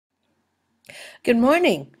Good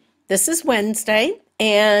morning. This is Wednesday,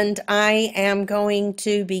 and I am going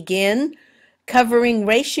to begin covering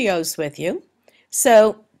ratios with you.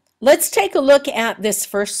 So let's take a look at this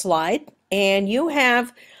first slide, and you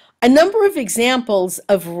have a number of examples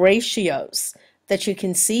of ratios that you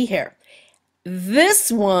can see here.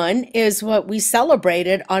 This one is what we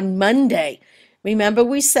celebrated on Monday. Remember,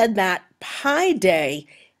 we said that Pi Day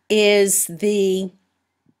is the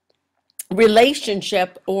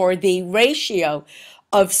relationship or the ratio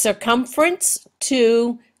of circumference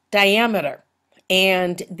to diameter.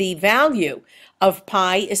 And the value of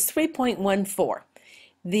pi is 3.14.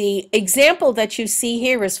 The example that you see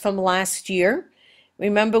here is from last year.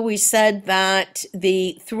 Remember, we said that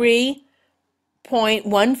the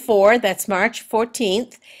 3.14, that's March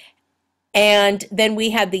 14th, and then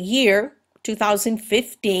we had the year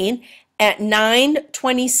 2015 at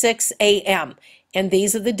 9:26 a.m. And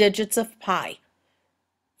these are the digits of pi.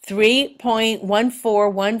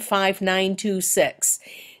 3.1415926.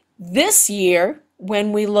 This year,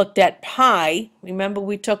 when we looked at pi, remember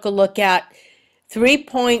we took a look at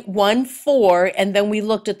 3.14 and then we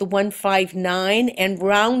looked at the 159 and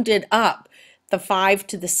rounded up the 5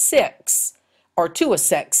 to the 6 or to a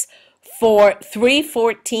 6 for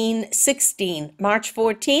 3/14/16, March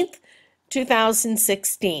 14th,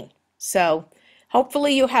 2016. So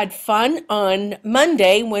hopefully you had fun on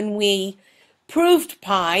Monday when we proved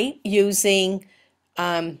pi using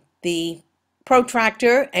the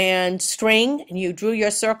protractor and string, and you drew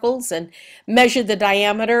your circles and measured the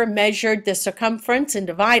diameter, measured the circumference, and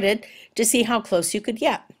divided to see how close you could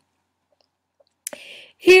get.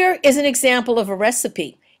 Here is an example of a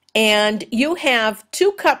recipe, and you have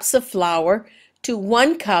 2 cups of flour to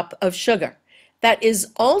 1 cup of sugar. That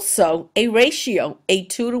is also a ratio, a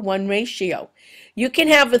 2-to-1 ratio. You can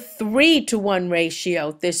have a 3-to-1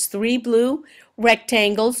 ratio. There's 3 blue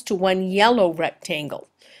rectangles to 1 yellow rectangle.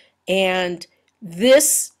 And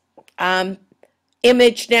this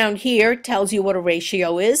image down here tells you what a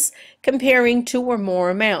ratio is, comparing 2 or more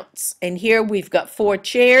amounts. And here we've got 4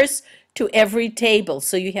 chairs to every table,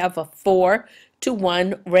 so you have a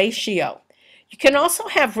 4-to-1 ratio. You can also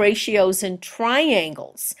have ratios in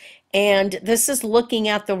triangles, and this is looking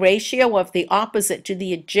at the ratio of the opposite to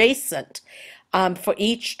the adjacent for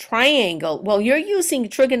each triangle. Well, you're using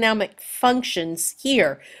trigonometric functions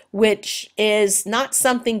here, which is not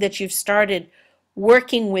something that you've started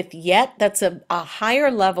working with yet. That's a higher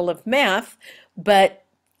level of math, but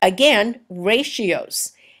again,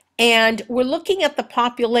 ratios. And we're looking at the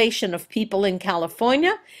population of people in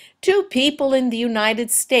California to people in the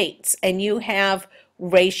United States, and you have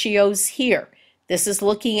ratios here. This is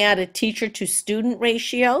looking at a teacher to student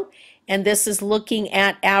ratio, and this is looking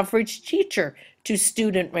at average teacher to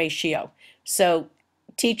student ratio. So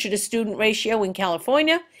teacher to student ratio in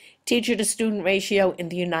California, teacher to student ratio in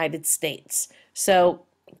the United States. So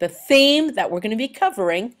the theme that we're going to be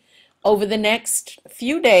covering over the next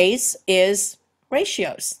few days is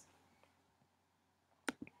ratios.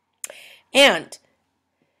 And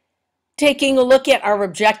taking a look at our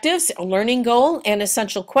objectives, a learning goal, and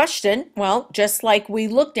essential question, well, just like we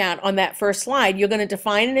looked at on that first slide, you're going to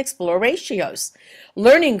define and explore ratios.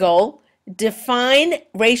 Learning goal, define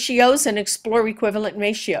ratios and explore equivalent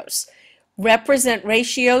ratios. Represent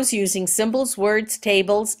ratios using symbols, words,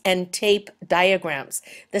 tables, and tape diagrams.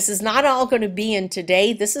 This is not all going to be in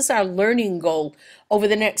today. This is our learning goal over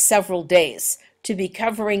the next several days to be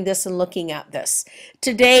covering this and looking at this.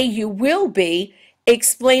 Today you will be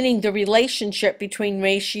explaining the relationship between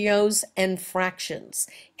ratios and fractions,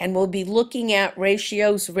 and we'll be looking at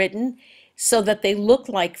ratios written so that they look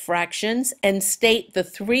like fractions and state the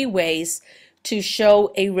 3 ways to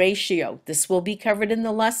show a ratio. This will be covered in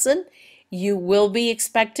the lesson. You will be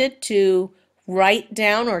expected to write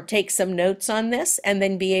down or take some notes on this and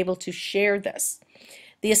then be able to share this.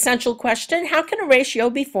 The essential question, how can a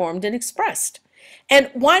ratio be formed and expressed?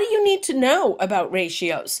 And why do you need to know about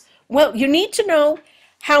ratios? Well, you need to know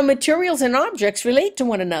how materials and objects relate to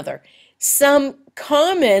one another. Some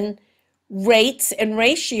common rates and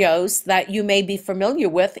ratios that you may be familiar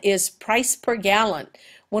with is price per gallon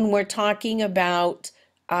when we're talking about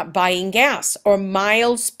buying gas, or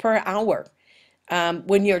miles per hour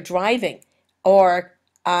when you're driving, or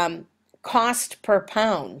cost per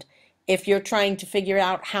pound if you're trying to figure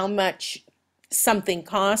out how much something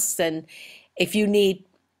costs and if you need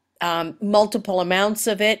multiple amounts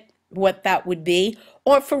of it, what that would be,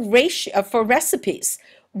 or for recipes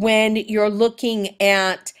when you're looking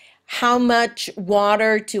at how much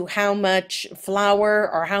water to how much flour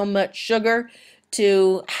or how much sugar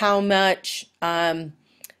to how much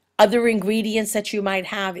other ingredients that you might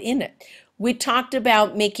have in it. We talked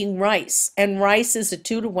about making rice, and rice is a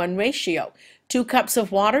 2-to-1 ratio. 2 cups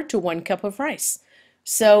of water to 1 cup of rice.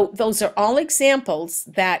 So those are all examples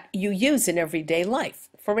that you use in everyday life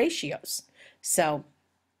for ratios. So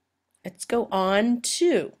let's go on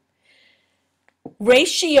to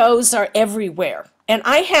ratios are everywhere. And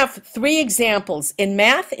I have 3 examples in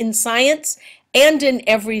math, in science, and in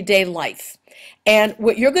everyday life. And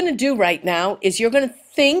what you're going to do right now is you're going to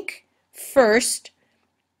think first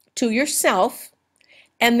to yourself,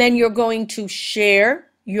 and then you're going to share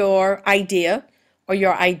your idea or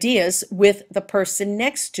your ideas with the person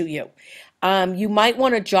next to you. You might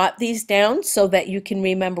want to jot these down so that you can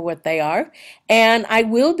remember what they are. And I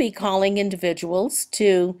will be calling individuals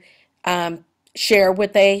to share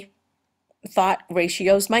what they thought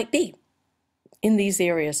ratios might be in these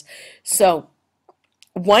areas. So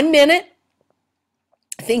 1 minute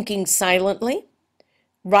thinking silently,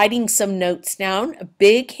 writing some notes down. A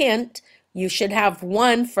big hint, you should have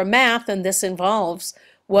 1 for math, and this involves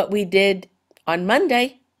what we did on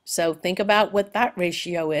Monday. So think about what that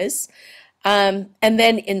ratio is. And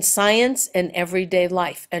then in science and everyday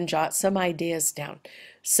life, and jot some ideas down.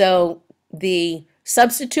 So the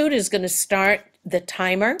substitute is going to start the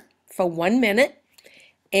timer for 1 minute.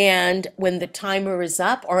 And when the timer is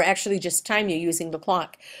up, or actually just time you using the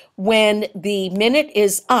clock, when the minute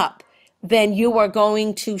is up, then you are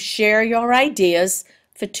going to share your ideas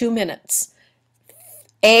for 2 minutes.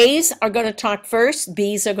 A's are going to talk first,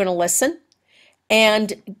 B's are going to listen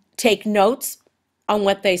and take notes on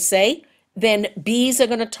what they say. Then B's are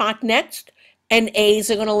going to talk next, and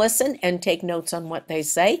A's are going to listen and take notes on what they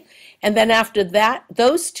say. And then after that,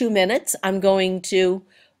 those 2 minutes, I'm going to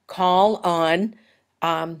call on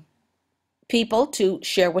people to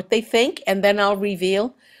share what they think, and then I'll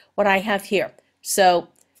reveal what I have here. So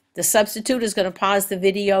the substitute is going to pause the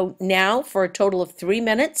video now for a total of 3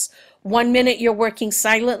 minutes. 1 minute you're working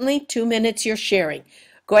silently, 2 minutes you're sharing.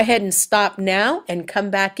 Go ahead and stop now and come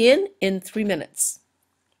back in 3 minutes.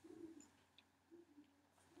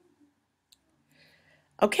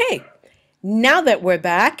 Okay, now that we're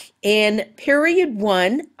back, in period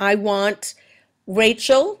 1, I want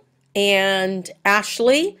Rachel and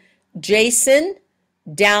Ashley, Jason,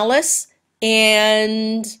 Dallas,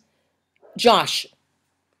 and Josh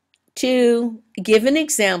to give an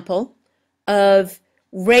example of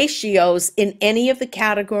ratios in any of the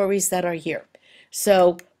categories that are here.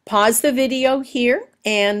 So pause the video here,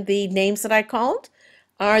 and the names that I called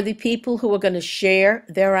are the people who are going to share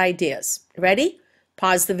their ideas. Ready?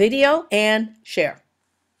 Pause the video and share.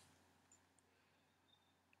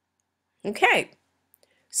 Okay.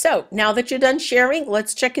 So now that you're done sharing,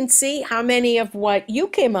 let's check and see how many of what you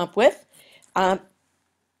came up with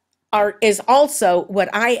is also what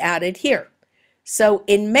I added here. So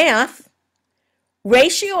in math,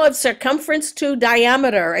 ratio of circumference to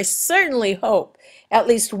diameter, I certainly hope at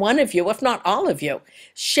least one of you, if not all of you,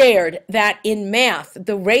 shared that in math,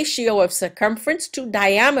 the ratio of circumference to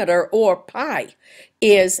diameter, or pi,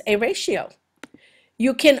 is a ratio.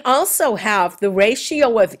 You can also have the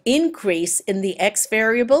ratio of increase in the x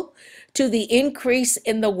variable to the increase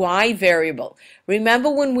in the y variable. Remember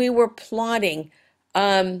when we were plotting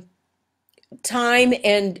time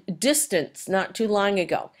and distance not too long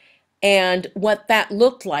ago, and what that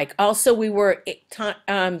looked like? Also, we were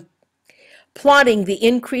plotting the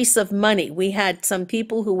increase of money. We had some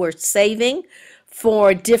people who were saving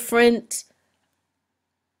for different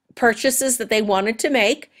purchases that they wanted to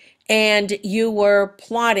make, and you were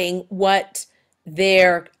plotting what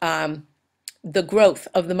their the growth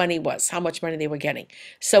of the money was, how much money they were getting.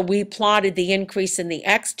 So we plotted the increase in the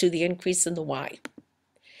x to the increase in the y.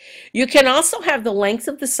 You can also have the length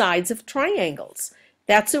of the sides of triangles.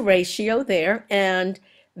 That's a ratio there, and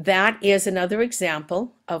that is another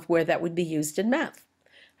example of where that would be used in math.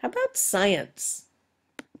 How about science?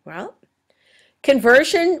 Well,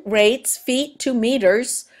 conversion rates, feet to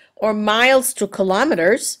meters or miles to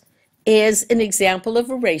kilometers, is an example of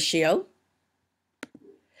a ratio.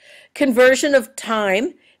 Conversion of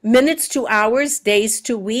time, minutes to hours, days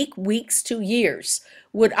to week, weeks to years,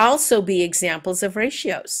 would also be examples of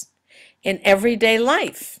ratios. In everyday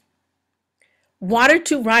life, water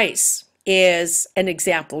to rice is an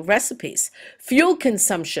example. Recipes. Fuel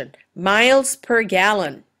consumption, miles per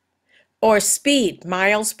gallon, or speed,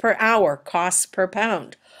 miles per hour, costs per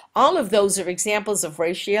pound. All of those are examples of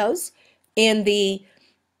ratios in the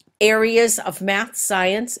areas of math,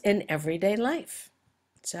 science, and everyday life.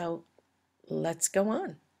 So let's go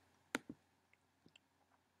on.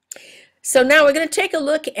 So now we're going to take a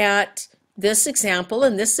look at this example,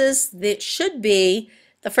 and this should be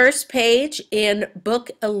the first page in book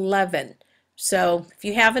 11. So if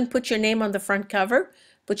you haven't put your name on the front cover,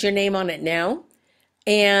 put your name on it now.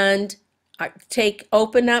 And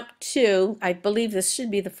open up to, I believe this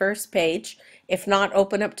should be the first page. If not,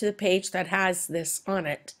 open up to the page that has this on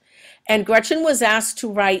it. And Gretchen was asked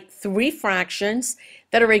to write 3 fractions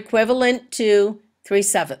that are equivalent to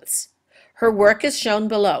 3/7. Her work is shown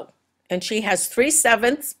below. And she has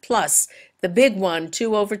 3/7 plus the big one,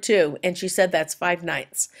 2/2, and she said that's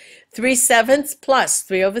 5/9. 3/7 plus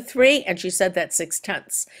 3/3, and she said that's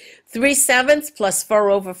 6/10. 3/7 plus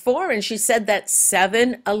 4/4, and she said that's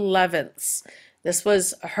 7/11. This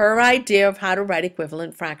was her idea of how to write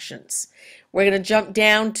equivalent fractions. We're going to jump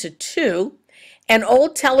down to 2. An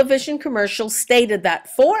old television commercial stated that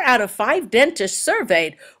 4 out of 5 dentists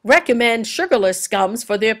surveyed recommend sugarless gums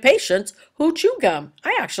for their patients who chew gum.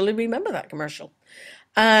 I actually remember that commercial.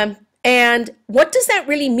 And what does that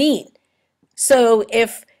really mean? So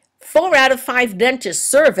if 4 out of 5 dentists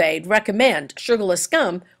surveyed recommend sugarless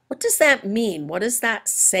gum, what does that mean? What is that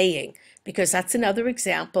saying? Because that's another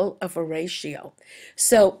example of a ratio.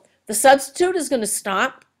 So the substitute is going to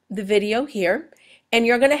stop the video here, and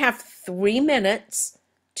you're going to have 3 minutes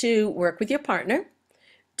to work with your partner,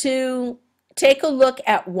 to take a look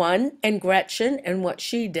at 1 and Gretchen and what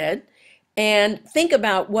she did, and think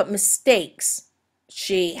about what mistakes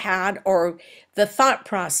she had or the thought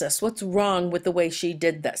process, what's wrong with the way she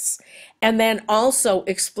did this. And then also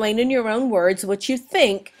explain in your own words what you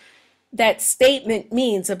think that statement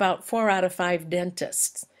means about 4 out of 5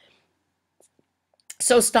 dentists.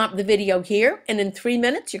 So stop the video here, and in 3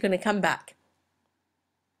 minutes, you're going to come back.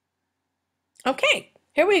 Okay,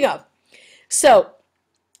 here we go. So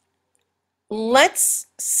let's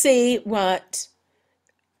see what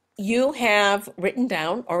you have written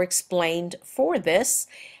down or explained for this.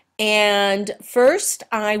 And first,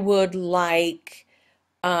 I would like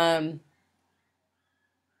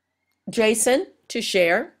Jason to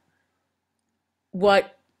share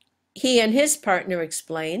what he and his partner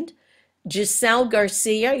explained. Giselle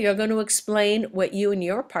Garcia, you're going to explain what you and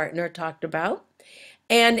your partner talked about.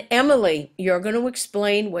 And Emily, you're going to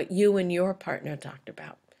explain what you and your partner talked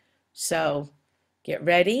about. So get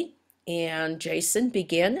ready, and Jason,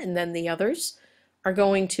 begin, and then the others are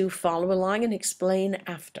going to follow along and explain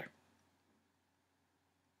after.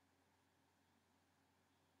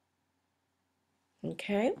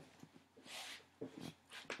 Okay.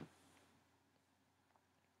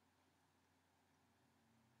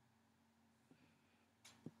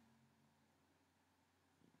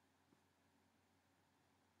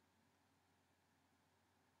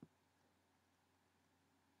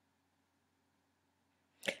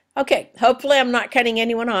 Okay, hopefully I'm not cutting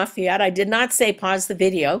anyone off yet. I did not say pause the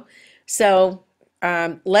video. So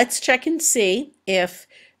let's check and see if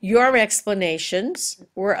your explanations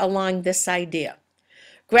were along this idea.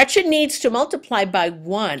 Gretchen needs to multiply by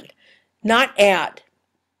 1, not add,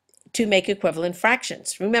 to make equivalent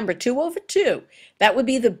fractions. Remember, 2/2, that would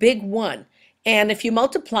be the big one. And if you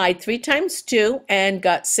multiplied 3 times 2 and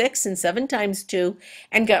got 6, and 7 times 2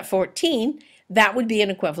 and got 14, that would be an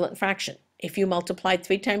equivalent fraction. If you multiplied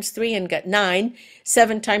 3 times 3 and got 9,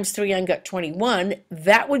 7 times 3 and got 21,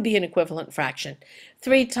 that would be an equivalent fraction.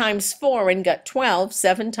 3 times 4 and got 12,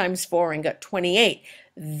 7 times 4 and got 28.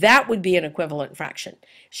 That would be an equivalent fraction.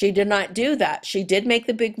 She did not do that. She did make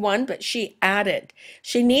the big one, but she added.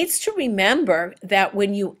 She needs to remember that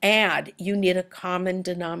when you add, you need a common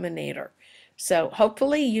denominator. So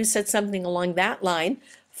hopefully you said something along that line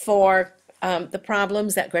for the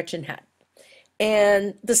problems that Gretchen had.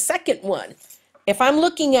 And the second one, if I'm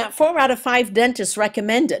looking at 4 out of 5 dentists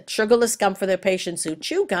recommended sugarless gum for their patients who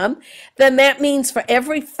chew gum, then that means for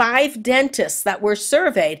every 5 dentists that were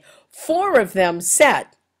surveyed, 4 of them said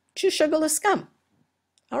chew sugarless gum.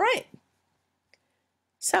 All right.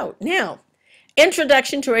 So now,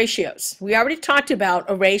 introduction to ratios. We already talked about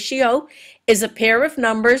a ratio is a pair of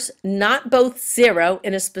numbers, not both 0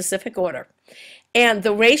 in a specific order. And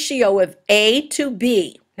the ratio of A to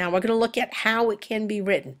B, now we're going to look at how it can be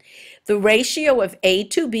written. The ratio of A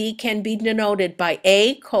to B can be denoted by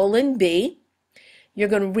A colon B. You're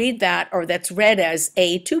going to read that, or that's read as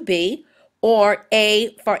A to B, or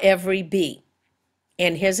A for every B.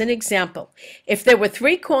 And here's an example. If there were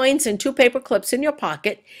 3 coins and 2 paper clips in your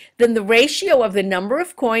pocket, then the ratio of the number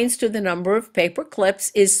of coins to the number of paper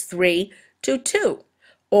clips is 3 to 2,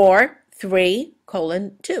 or 3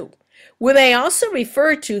 colon 2. We may also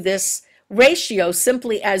refer to this ratio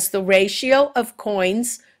simply as the ratio of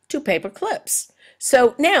coins to paper clips.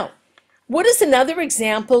 So now, what is another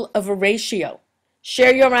example of a ratio?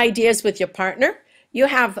 Share your ideas with your partner. You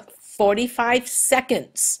have 45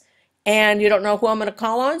 seconds, and you don't know who I'm going to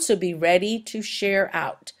call on, so be ready to share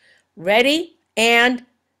out Ready and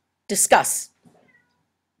discuss.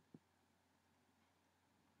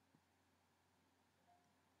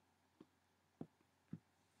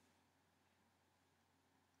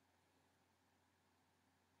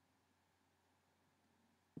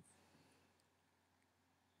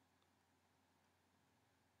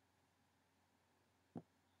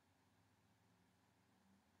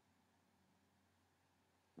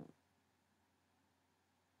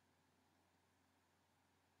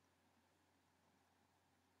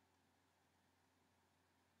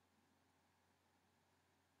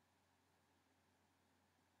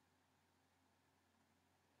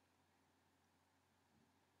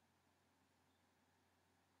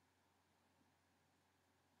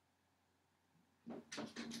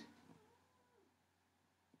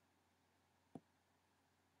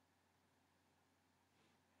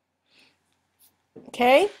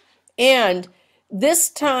 Okay, and this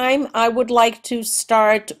time I would like to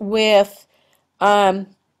start with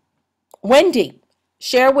Wendy.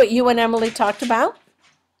 Share what you and Emily talked about.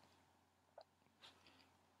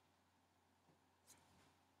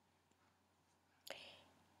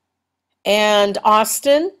 And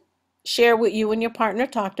Austin, share what you and your partner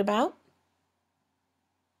talked about.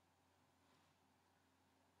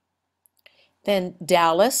 Then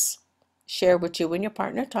Dallas, share what you and your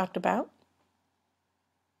partner talked about.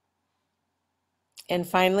 And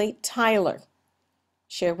finally, Tyler,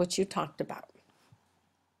 share what you talked about.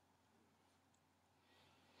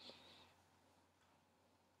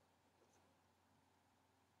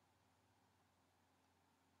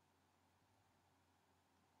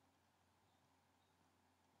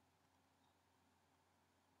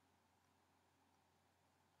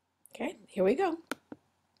 Okay, here we go.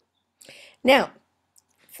 Now,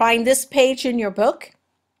 find this page in your book,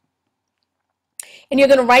 and you're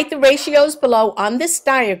going to write the ratios below on this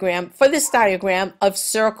diagram, for this diagram of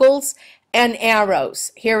circles and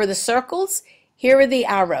arrows. Here are the circles, here are the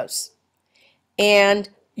arrows. And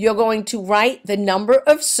you're going to write the number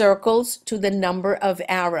of circles to the number of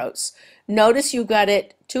arrows. Notice you got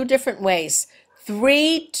it two different ways.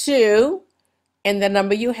 3, 2, and the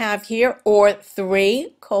number you have here, or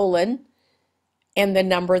 3, colon, and the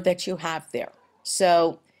number that you have there.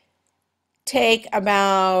 So take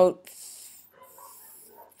about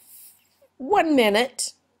 1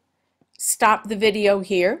 minute, stop the video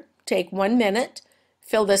here, take 1 minute,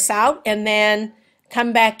 fill this out, and then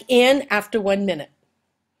come back in after 1 minute.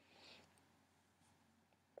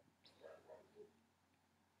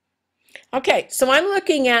 Okay, so I'm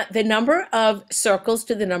looking at the number of circles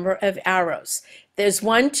to the number of arrows. There's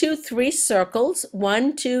 1, 2, 3 circles,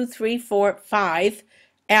 1, 2, 3, 4, 5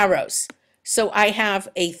 arrows. So I have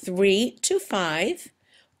a 3 to 5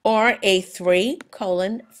 or a 3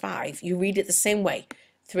 colon 5. You read it the same way,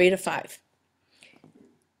 3 to 5.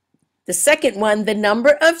 The second one, the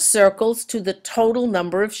number of circles to the total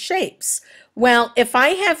number of shapes. Well, if I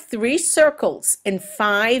have 3 circles and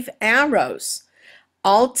 5 arrows,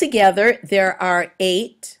 altogether, there are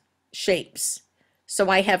 8 shapes. So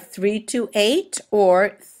I have 3 to 8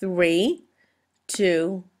 or 3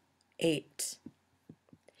 to 8.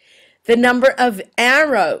 The number of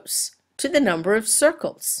arrows to the number of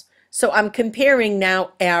circles. So I'm comparing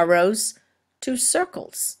now arrows to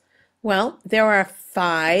circles. Well, there are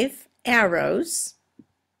 5 arrows.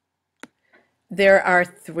 There are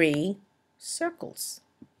 3 circles.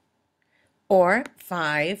 Or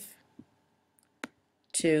 5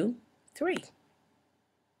 to 3.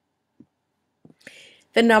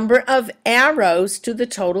 The number of arrows to the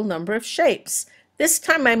total number of shapes. This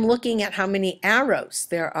time I'm looking at how many arrows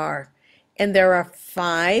there are. And there are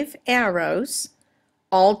 5 arrows.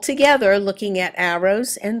 Altogether, looking at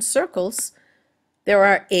arrows and circles, there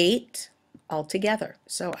are 8 altogether.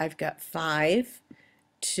 So I've got 5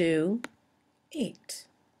 to 8.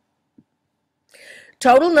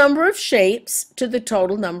 Total number of shapes to the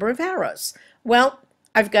total number of arrows. Well,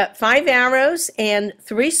 I've got 5 arrows and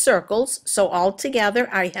 3 circles, so altogether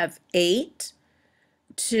I have 8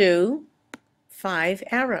 to 5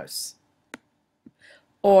 arrows,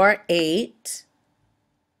 or 8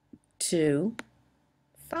 to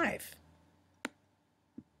 5.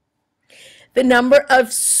 The number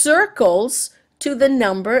of circles to the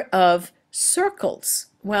number of circles.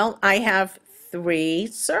 Well, I have 3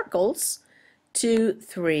 circles to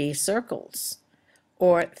 3 circles,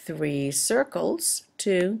 or 3 circles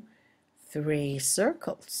to 3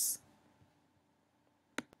 circles.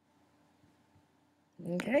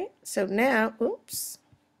 Okay, so now, oops,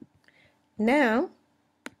 now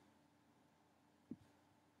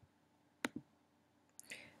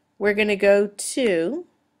we're going to go to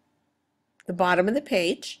the bottom of the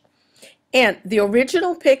page, And the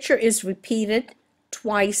original picture is repeated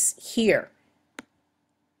twice here.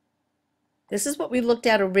 This is what we looked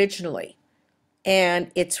at originally,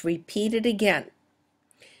 and it's repeated again.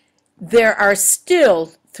 There are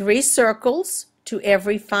still 3 circles to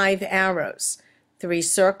every 5 arrows. 3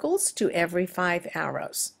 circles to every 5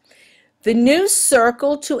 arrows. The new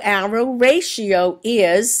circle to arrow ratio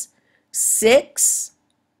is 6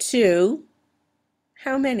 to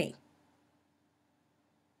how many?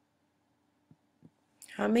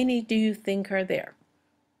 How many do you think are there?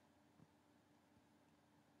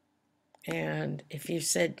 And if you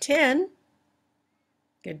said 10,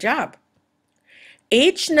 good job.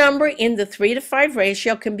 Each number in the 3 to 5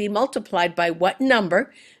 ratio can be multiplied by what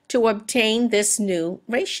number to obtain this new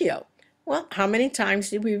ratio? Well, how many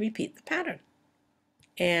times did we repeat the pattern?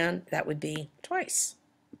 And that would be twice.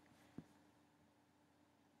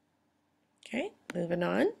 Okay, moving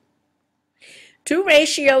on. 2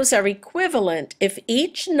 ratios are equivalent if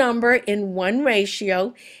each number in one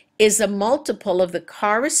ratio is a multiple of the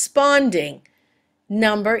corresponding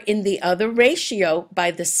number in the other ratio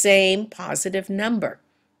by the same positive number.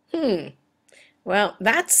 Well,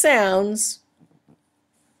 that sounds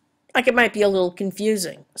like it might be a little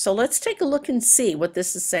confusing. So let's take a look and see what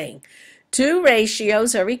this is saying. 2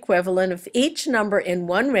 ratios are equivalent if each number in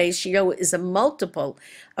one ratio is a multiple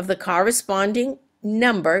of the corresponding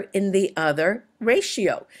number in the other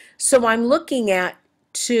ratio. So I'm looking at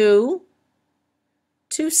 2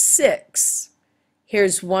 to 6.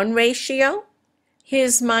 Here's one ratio.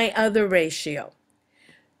 Here's my other ratio.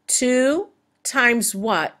 2 times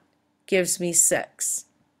what gives me 6?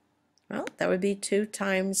 Well, that would be 2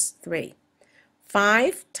 times 3.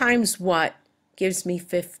 5 times what gives me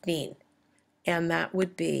 15? And that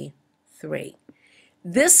would be 3.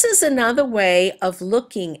 This is another way of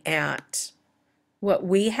looking at what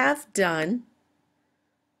we have done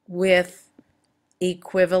with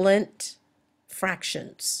equivalent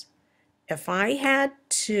fractions. If I had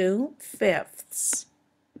 2/5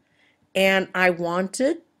 and I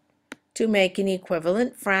wanted to make an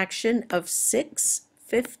equivalent fraction of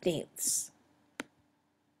 6/15,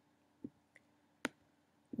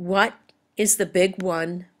 what is the big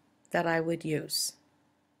one that I would use?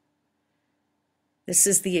 This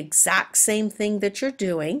is the exact same thing that you're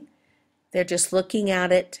doing. They're just looking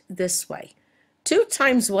at it this way. 2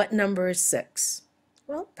 times what number is 6?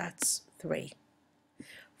 Well, that's 3.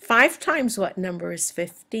 5 times what number is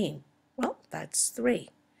 15? Well, that's 3.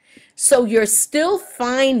 So you're still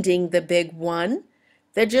finding the big one.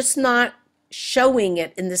 They're just not showing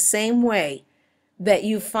it in the same way that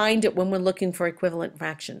you find it when we're looking for equivalent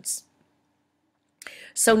fractions.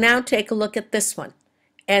 So now take a look at this one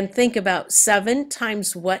and think about 7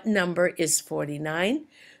 times what number is 49?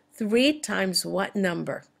 3 times what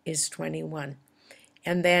number is 21?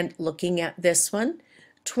 And then looking at this one,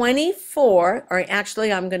 24, or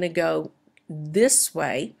actually I'm going to go this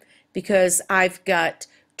way because I've got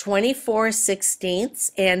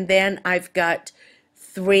 24/16 and then I've got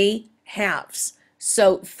 3 halves.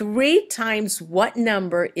 So 3 times what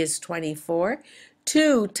number is 24?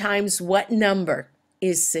 2 times what number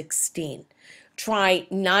is 16? Try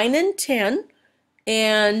 9 and 10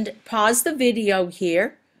 and pause the video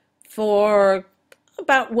here for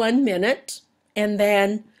about 1 minute and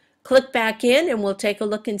then click back in and we'll take a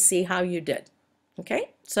look and see how you did.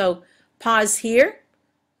 Okay, so pause here,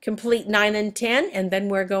 complete 9 and 10, and then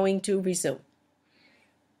we're going to resume.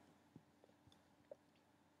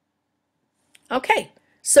 Okay,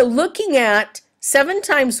 so looking at 7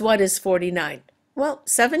 times what is 49? Well,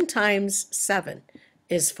 7 times 7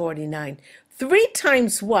 is 49. 3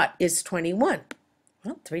 times what is 21?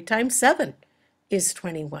 Well, 3 times 7 is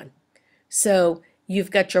 21. So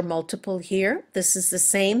you've got your multiple here. This is the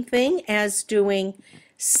same thing as doing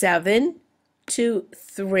 7 to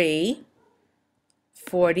 3,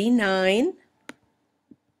 49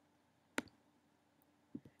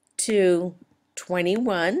 to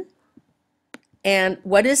 21. And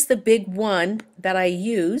what is the big one that I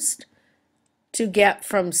used to get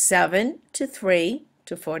from 7 to 3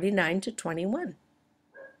 to 49 to 21?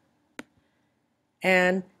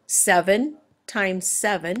 And 7 times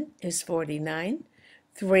 7 is 49.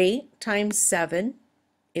 3 times 7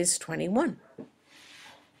 is 21.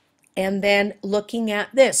 And then looking at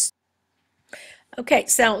this. Okay,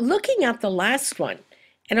 so looking at the last one,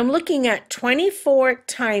 and I'm looking at 24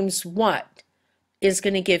 times what is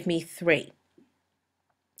going to give me 3.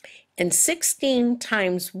 And 16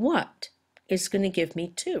 times what is going to give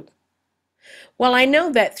me 2. Well, I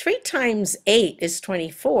know that 3 times 8 is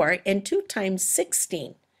 24, and 2 times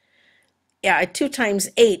 16. 2 times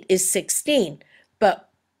 8 is 16. But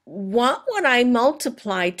what would I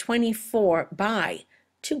multiply 24 by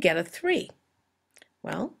to get a 3?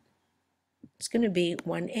 Well, it's going to be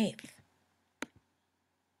 1/8.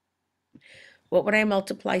 What would I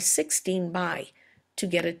multiply 16 by to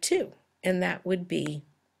get a 2? And that would be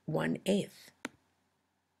 1/8.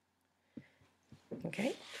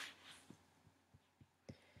 Okay?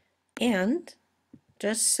 And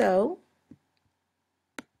just so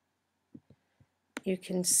you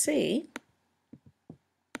can see,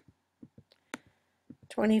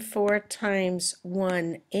 24 times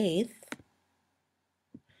 1/8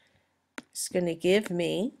 is going to give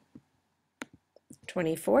me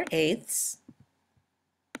 24/8,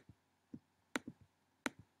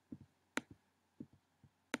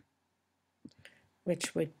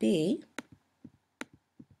 which would be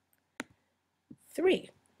 3.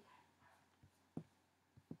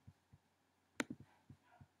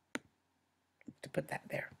 To put that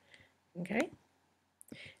there. Okay?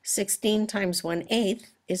 16 times 1/8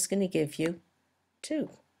 is going to give you 2.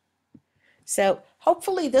 So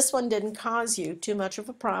hopefully this one didn't cause you too much of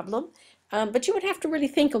a problem, but you would have to really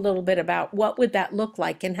think a little bit about what would that look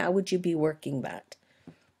like and how would you be working that.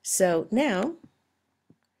 So now,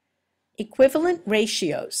 equivalent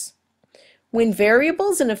ratios. When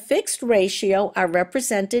variables in a fixed ratio are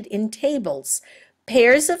represented in tables,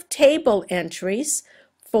 pairs of table entries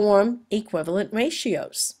form equivalent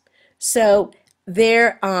ratios. So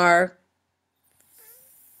there are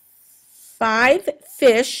 5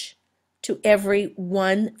 fish to every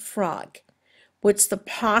 1 frog. What's the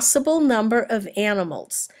possible number of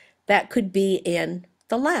animals that could be in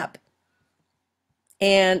the lab?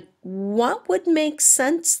 And what would make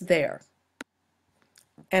sense there?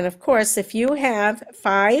 And of course, if you have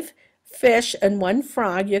 5 fish and 1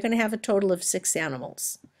 frog, you're going to have a total of 6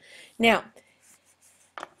 animals. Now,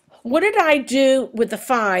 what did I do with the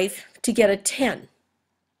 5 to get a 10?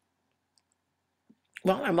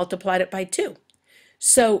 Well, I multiplied it by 2.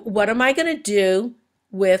 So what am I going to do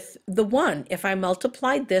with the 1? If I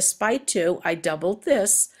multiplied this by 2, I doubled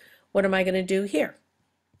this, what am I going to do here?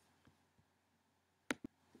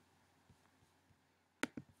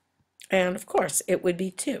 And of course, it would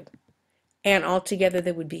be 2. And altogether,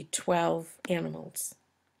 there would be 12 animals.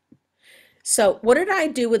 So what did I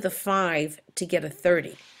do with the 5 to get a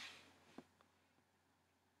 30?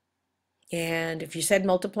 And if you said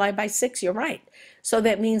multiply by 6, you're right. So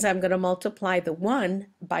that means I'm going to multiply the 1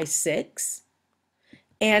 by 6.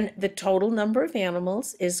 And the total number of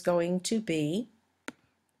animals is going to be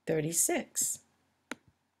 36.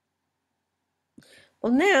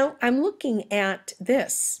 Well, now I'm looking at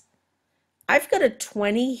this. I've got a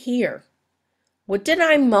 20 here. What did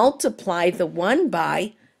I multiply the 1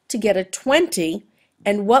 by to get a 20?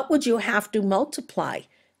 And what would you have to multiply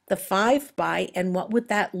the 5 by? And what would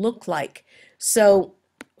that look like? So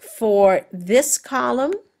for this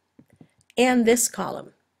column and this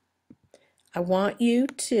column, I want you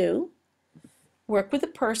to work with a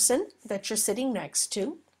person that you're sitting next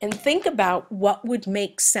to and think about what would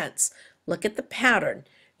make sense. Look at the pattern.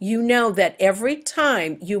 You know that every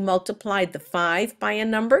time you multiplied the 5 by a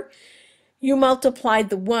number, you multiplied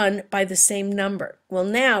the 1 by the same number. Well,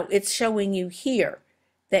 now it's showing you here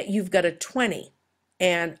that you've got a 20.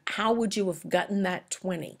 And how would you have gotten that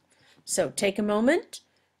 20? So take a moment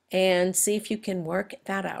and see if you can work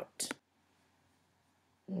that out.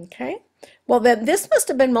 Okay. Well, then this must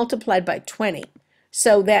have been multiplied by 20.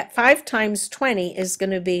 So that 5 times 20 is going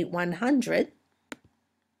to be 100.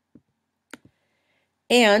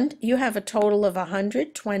 And you have a total of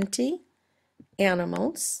 120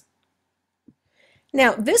 animals.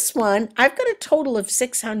 Now, this one, I've got a total of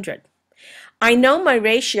 600. I know my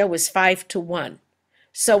ratio is 5 to 1.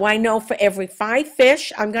 So I know for every 5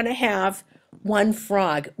 fish, I'm going to have 1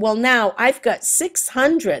 frog. Well, now I've got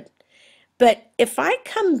 600. But if I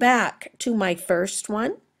come back to my first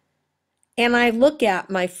one and I look at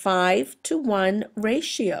my 5 to 1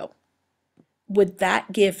 ratio, would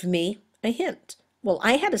that give me a hint? Well,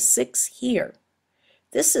 I had a 6 here.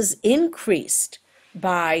 This is increased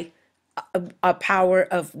by a power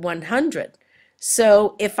of 100.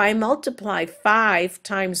 So if I multiply 5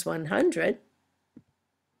 times 100,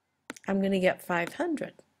 I'm going to get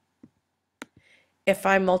 500. If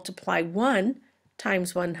I multiply 1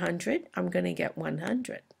 times 100, I'm going to get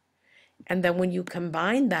 100. And then when you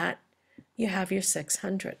combine that, you have your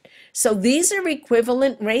 600. So these are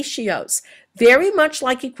equivalent ratios, very much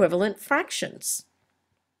like equivalent fractions.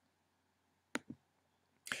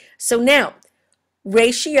 So now,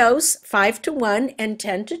 ratios 5 to 1 and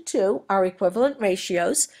 10 to 2 are equivalent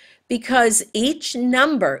ratios because each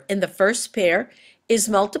number in the first pair is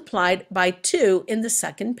multiplied by 2 in the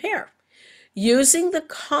second pair. Using the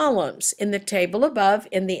columns in the table above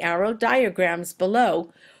in the arrow diagrams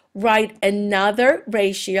below, write another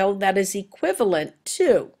ratio that is equivalent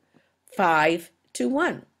to 5 to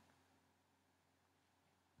 1.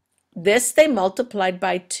 This they multiplied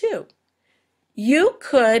by 2. You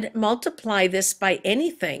could multiply this by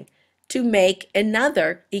anything to make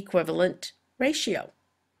another equivalent ratio.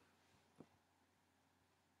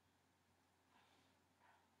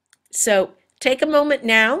 So take a moment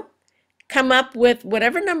now, come up with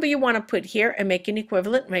whatever number you want to put here and make an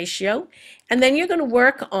equivalent ratio, and then you're going to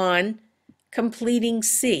work on completing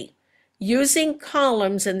C. Using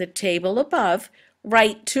columns in the table above,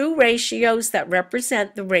 write two ratios that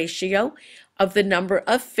represent the ratio of the number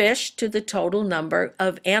of fish to the total number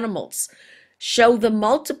of animals. Show the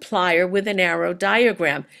multiplier with an arrow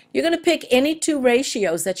diagram. You're going to pick any two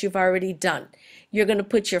ratios that you've already done. You're going to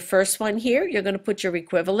put your first one here, you're going to put your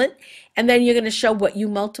equivalent, and then you're going to show what you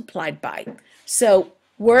multiplied by. So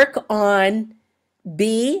work on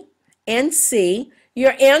B and C.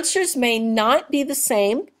 Your answers may not be the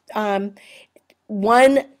same.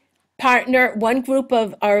 One partner, one group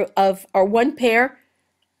of or one pair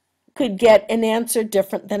could get an answer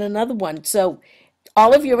different than another one. So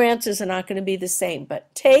all of your answers are not going to be the same,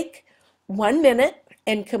 but take 1 minute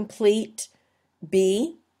and complete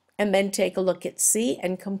B, and then take a look at C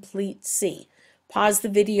and complete C. Pause the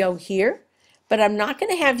video here, but I'm not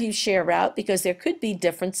going to have you share out because there could be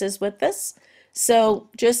differences with this. So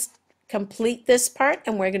just complete this part,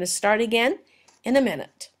 and we're going to start again in a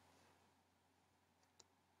minute.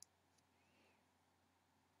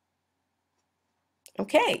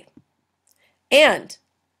 Okay, and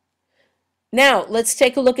now let's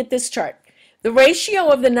take a look at this chart. The ratio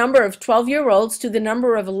of the number of 12-year-olds to the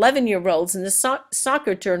number of 11-year-olds in the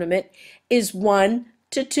soccer tournament is 1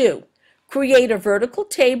 to 2. Create a vertical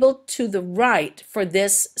table to the right for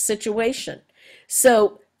this situation.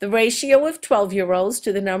 So the ratio of 12-year-olds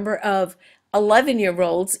to the number of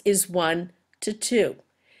 11-year-olds is 1 to 2.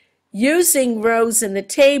 Using rows in the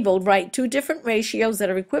table, write two different ratios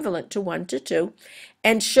that are equivalent to 1 to 2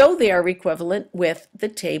 and show they are equivalent with the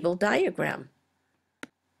table diagram.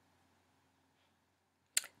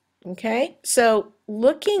 Okay, so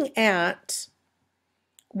looking at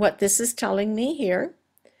what this is telling me here,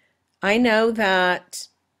 I know that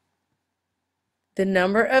the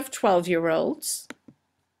number of 12-year-olds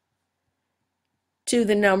to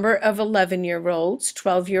the number of 11-year-olds,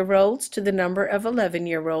 12-year-olds to the number of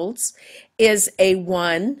 11-year-olds is a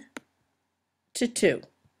 1 to 2.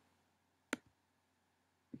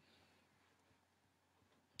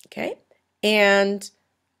 Okay, and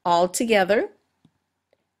all together,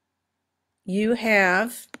 you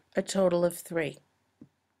have a total of 3.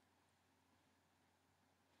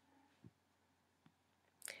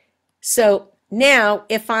 So now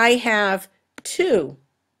if I have 2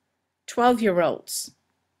 12-year-olds,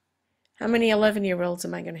 how many 11-year-olds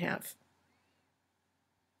am I going to have?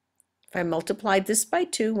 If I multiplied this by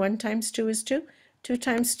 2, 1 times 2 is 2. 2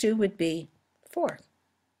 times 2 would be 4.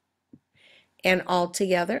 And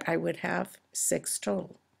altogether, I would have 6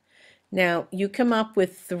 total. Now, you come up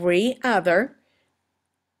with 3 other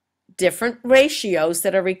different ratios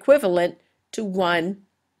that are equivalent to 1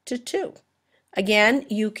 to 2. Again,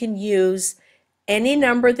 you can use any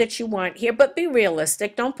number that you want here, but be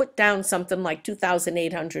realistic. Don't put down something like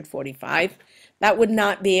 2,845. That would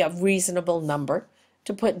not be a reasonable number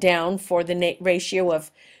to put down for the ratio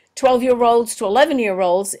of 12-year-olds to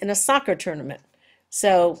 11-year-olds in a soccer tournament.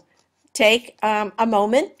 So take a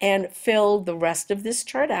moment and fill the rest of this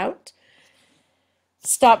chart out.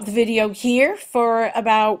 Stop the video here for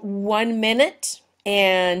about 1 minute,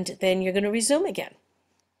 and then you're going to resume again.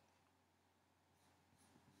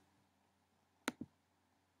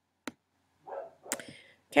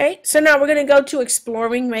 Okay, so now we're going to go to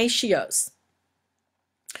exploring ratios.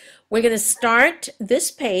 We're going to start this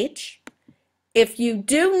page. If you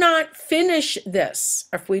do not finish this,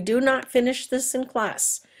 or if we do not finish this in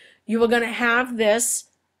class, you are going to have this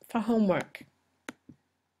for homework.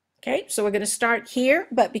 Okay, so we're going to start here,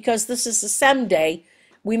 but because this is a SEM day,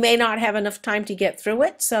 we may not have enough time to get through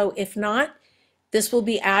it. So if not, this will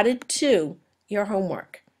be added to your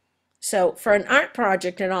homework. So for an art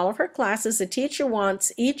project in all of her classes, the teacher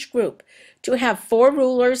wants each group to have 4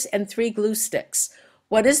 rulers and 3 glue sticks.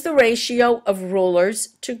 What is the ratio of rulers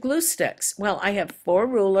to glue sticks? Well, I have 4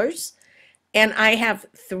 rulers and I have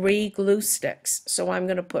 3 glue sticks. So I'm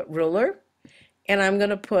going to put ruler and I'm going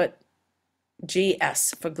to put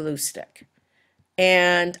GS for glue stick.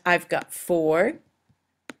 And I've got 4,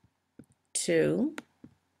 2,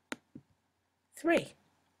 3.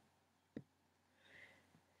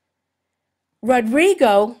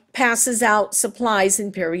 Rodrigo passes out supplies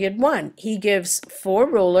in period 1. He gives 4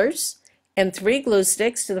 rulers and 3 glue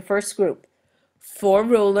sticks to the first group, 4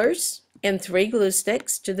 rulers and 3 glue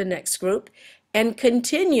sticks to the next group, and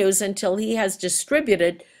continues until he has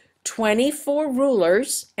distributed 24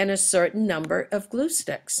 rulers and a certain number of glue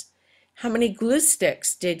sticks. How many glue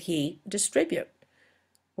sticks did he distribute?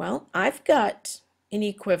 Well, I've got an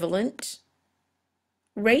equivalent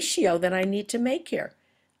ratio that I need to make here.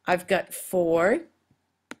 I've got 4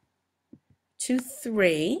 to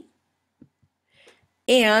 3,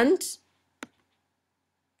 and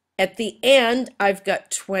at the end I've got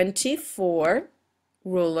 24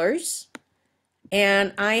 rulers,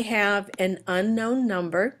 and I have an unknown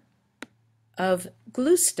number of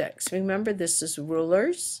glue sticks. Remember, this is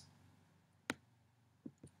rulers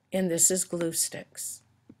and this is glue sticks.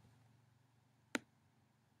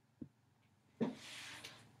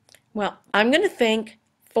 Well, I'm going to think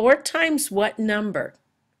 4 times what number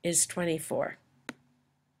is 24?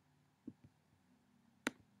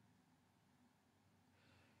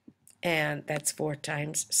 And that's 4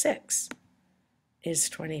 times 6 is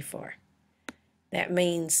 24. That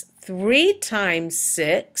means 3 times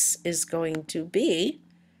 6 is going to be,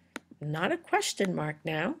 not a question mark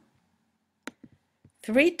now,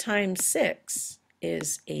 3 times 6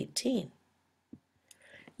 is 18.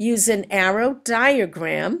 Use an arrow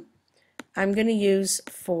diagram. I'm going to use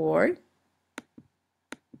 4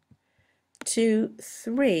 to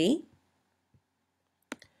 3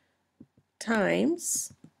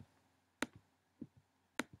 times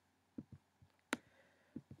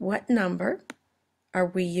what number are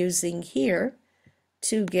we using here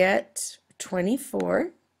to get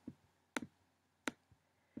 24?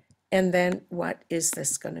 And then what is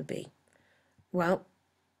this going to be? Well,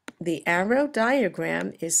 the arrow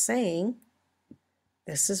diagram is saying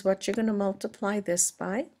this is what you're going to multiply this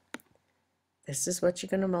by. This is what you're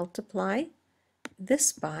going to multiply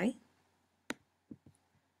this by.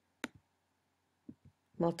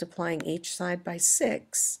 Multiplying each side by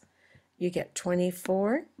 6, you get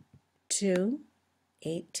 24 to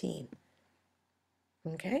 18.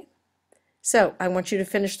 Okay? So I want you to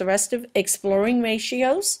finish the rest of exploring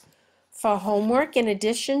ratios for homework in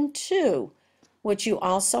addition to what you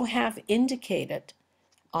also have indicated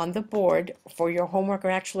on the board for your homework, or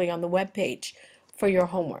actually on the web page for your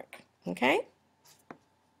homework. Okay?